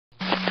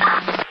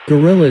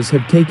Guerrillas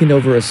have taken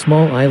over a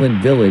small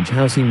island village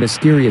housing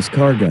mysterious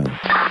cargo.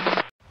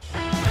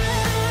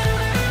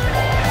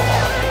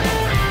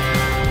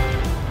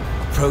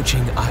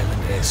 Approaching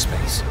island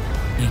airspace.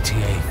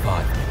 ETA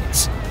 5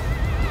 minutes.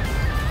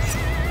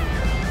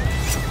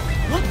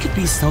 What could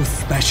be so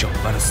special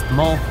about a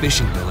small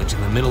fishing village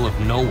in the middle of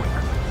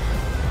nowhere?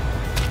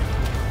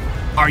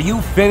 Are you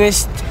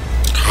finished?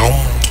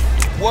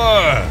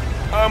 What?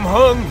 I'm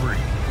hungry.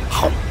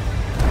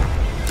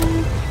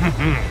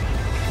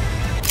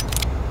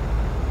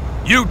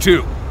 You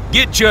two,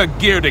 get your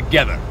gear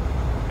together.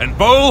 And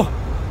Bo,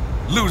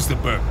 lose the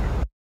burger.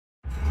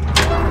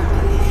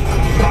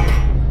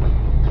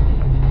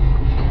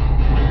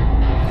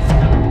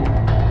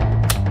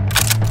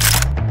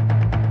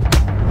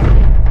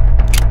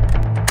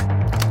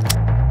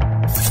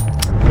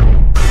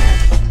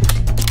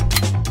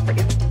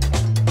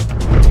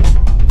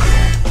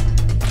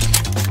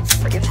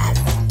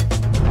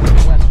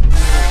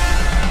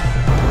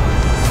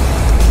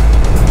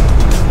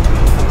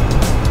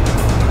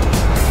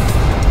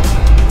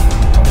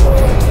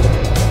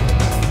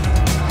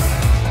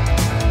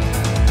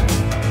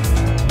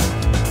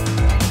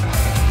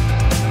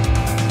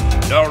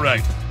 All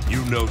right,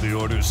 you know the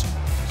orders.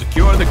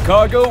 Secure the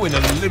cargo and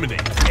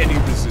eliminate any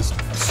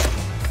resistance.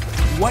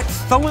 What's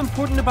so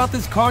important about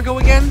this cargo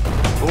again?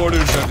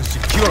 Orders are to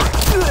secure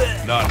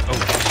it, not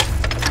open it.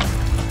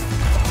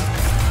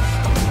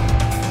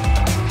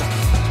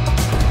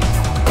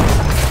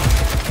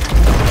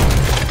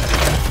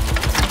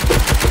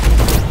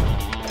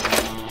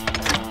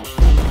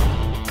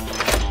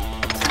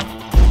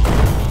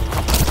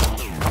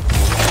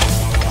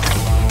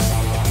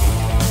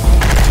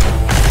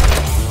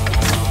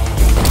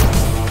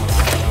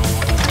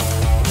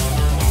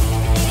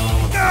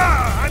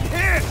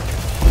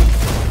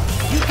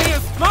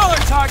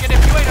 Target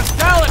if you ate a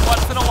salad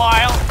once in a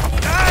while.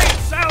 I eat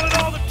salad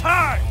all the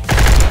time.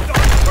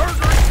 Darn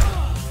burgers.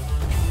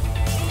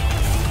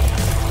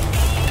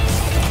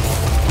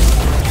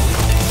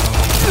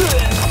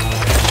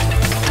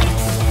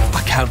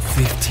 I count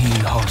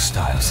 15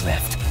 hostiles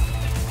left.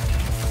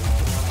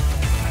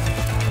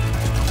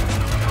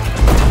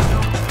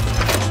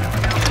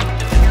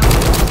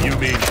 You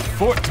mean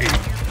 14?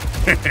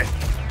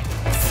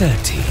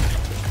 13.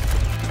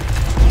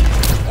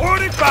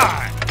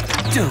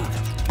 45. Dude.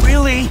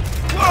 Really?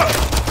 What?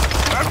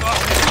 I thought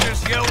we were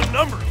just yelling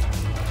numbers.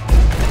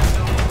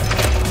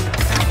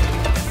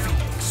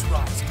 Phoenix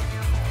rising.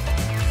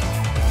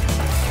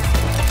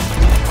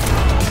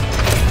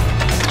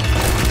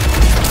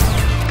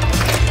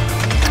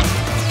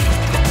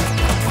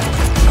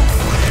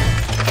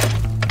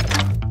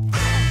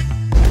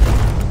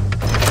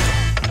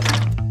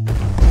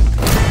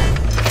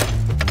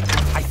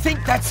 I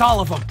think that's all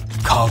of them.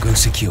 Cargo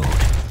secured.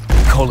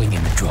 Calling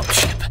in the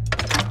dropship.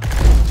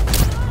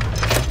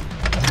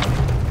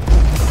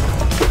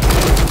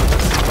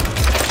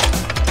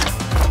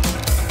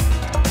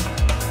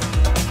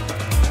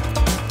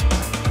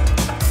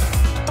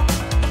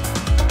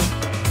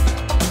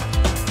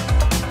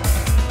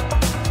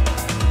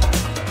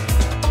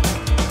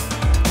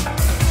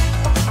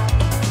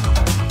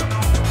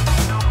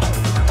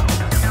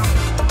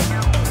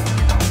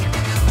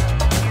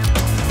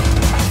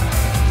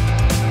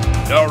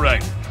 All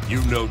right,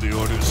 you know the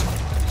orders.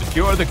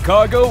 Secure the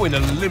cargo and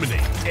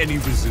eliminate any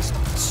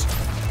resistance.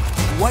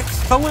 What's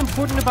so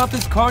important about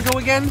this cargo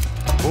again?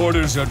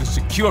 Orders are to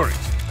secure it,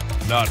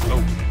 not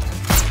open it.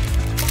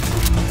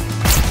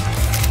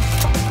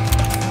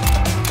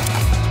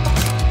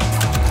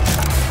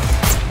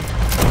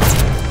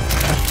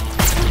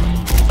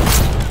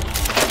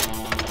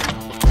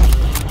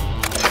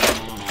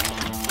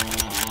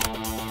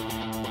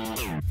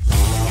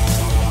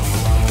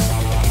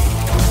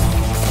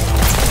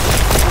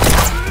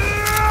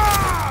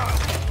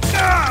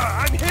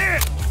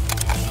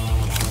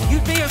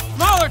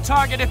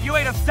 Target if you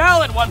ate a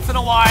salad once in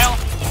a while.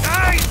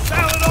 I eat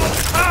salad all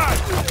the time.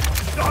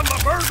 On my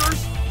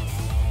burgers.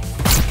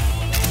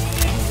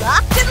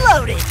 Locked and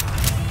loaded.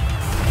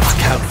 I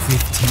count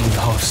 15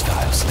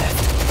 hostiles left.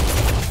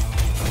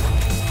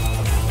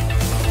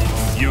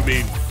 You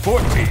mean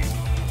 14?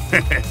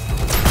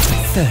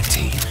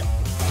 13.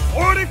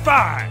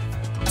 45.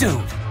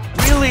 Dude,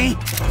 really?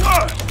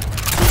 What?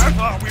 I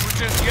thought we were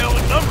just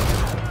yelling numbers.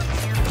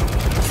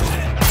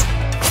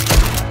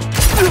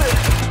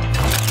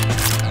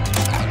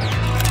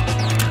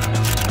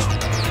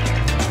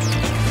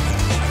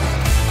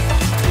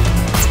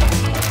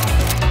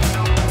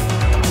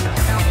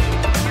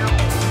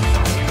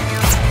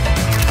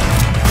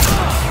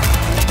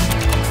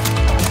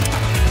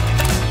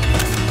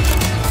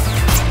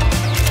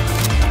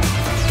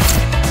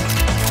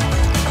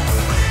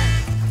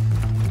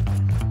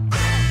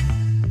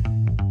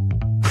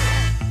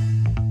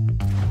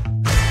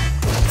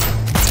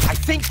 I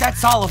think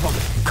that's all of them.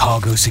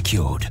 Cargo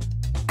secured.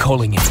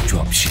 Calling in the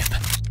dropship.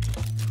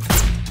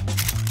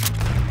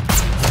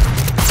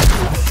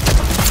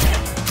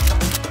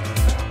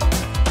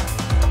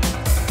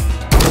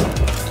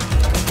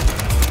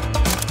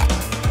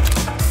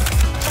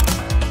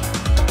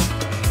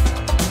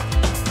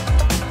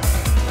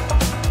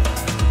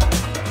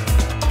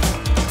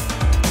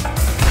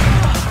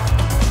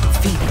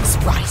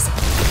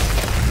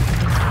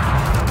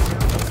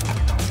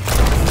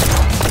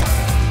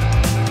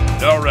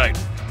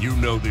 You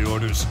know the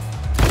orders.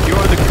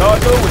 Secure the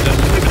cargo and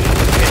eliminate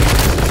any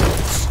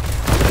resistance.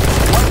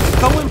 What's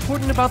so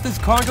important about this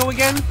cargo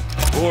again?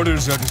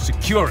 Orders are to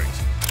secure it,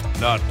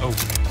 not open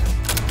it.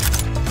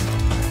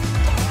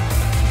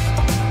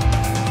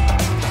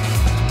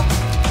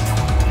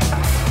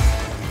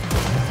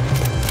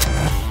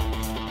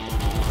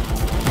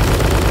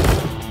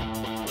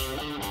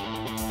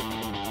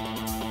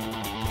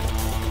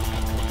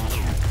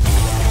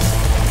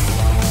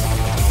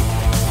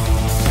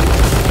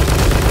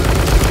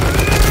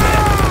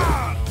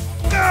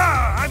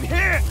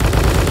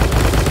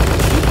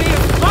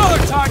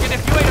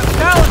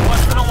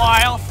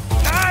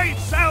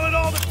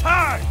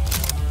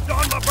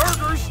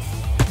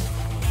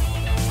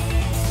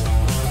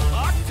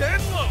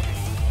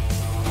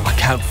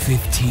 Count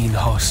 15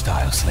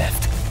 hostiles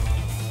left.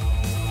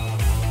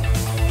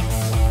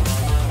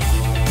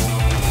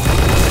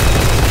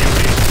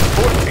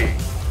 14.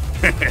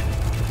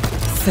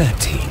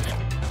 13.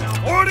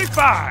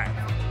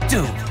 45.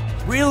 Dude,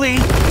 really?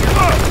 Look!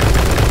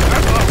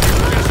 I thought we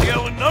were just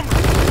yelling numbers.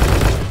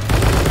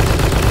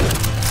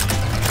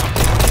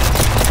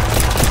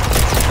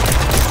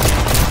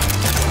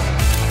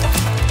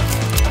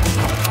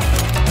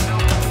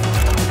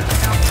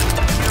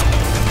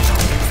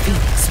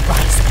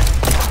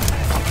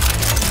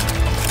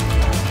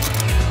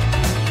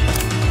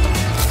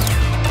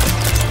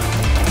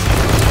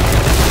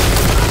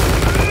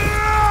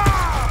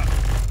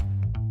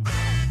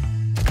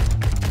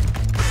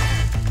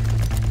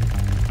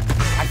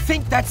 I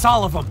think that's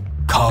all of them.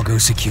 Cargo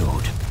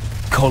secured.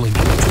 Calling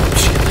in the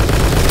dropship.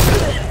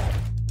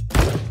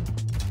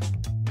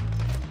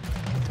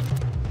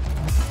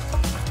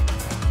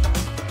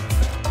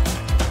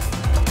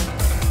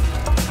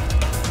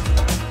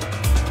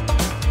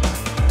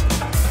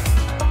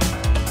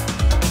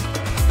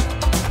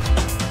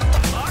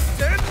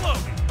 Locked and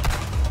loaded.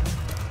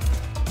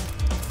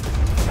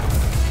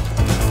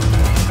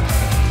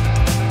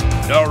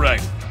 All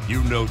right,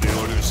 you know the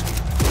orders.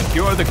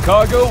 Secure the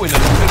cargo and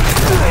eliminate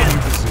any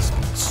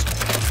resistance.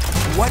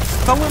 What's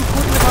so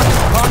important about this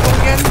cargo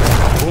again?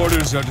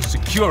 Orders are to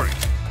secure it,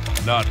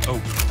 not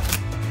open it.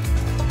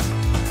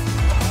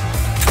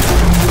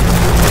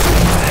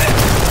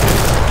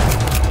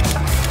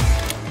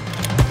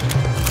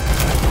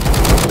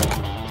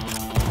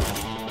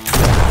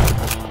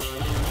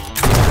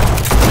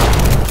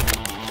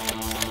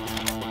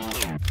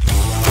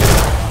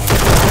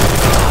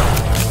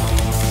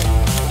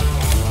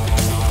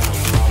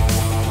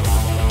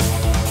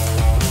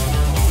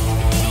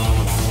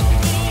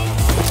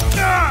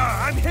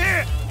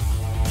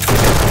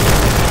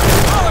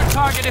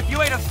 Target if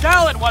you ate a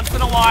salad once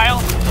in a while.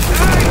 I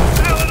eat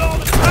salad all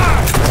the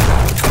time.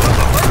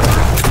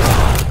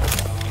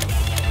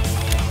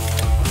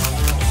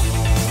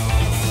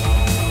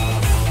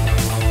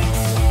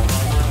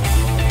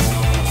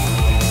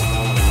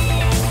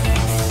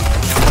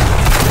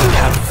 We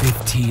have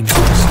 15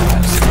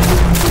 hostiles.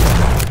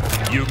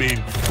 You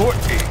mean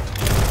 14?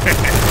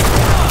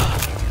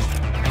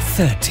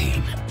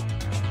 13.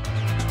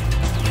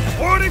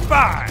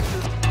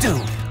 45.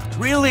 Dude,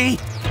 really?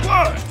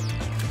 What?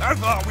 I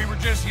thought we were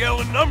just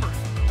yelling numbers.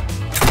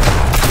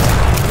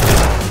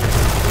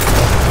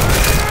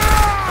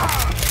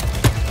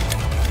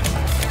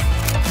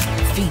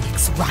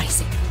 Phoenix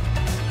rising.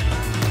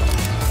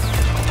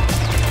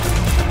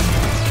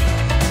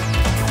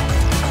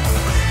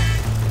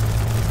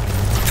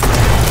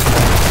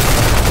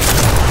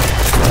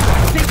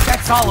 I think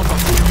that's all of them.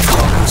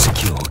 Cargo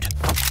secured.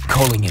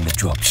 Calling in the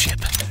dropship.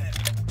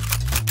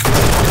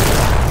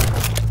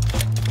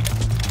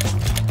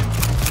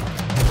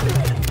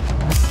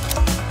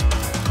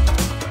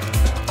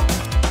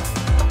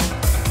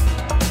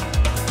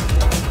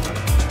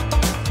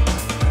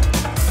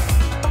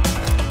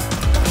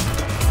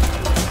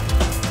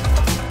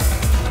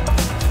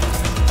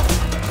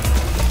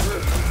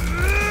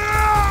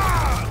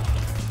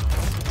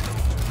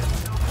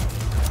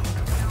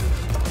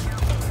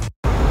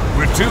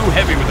 We're too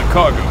heavy with the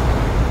cargo.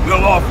 We'll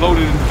offload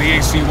it into the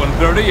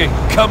AC-130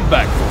 and come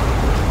back for it.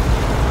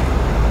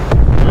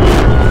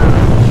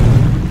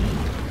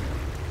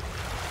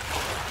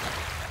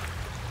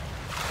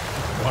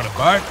 Want a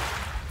bite?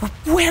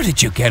 Where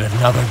did you get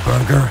another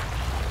burger?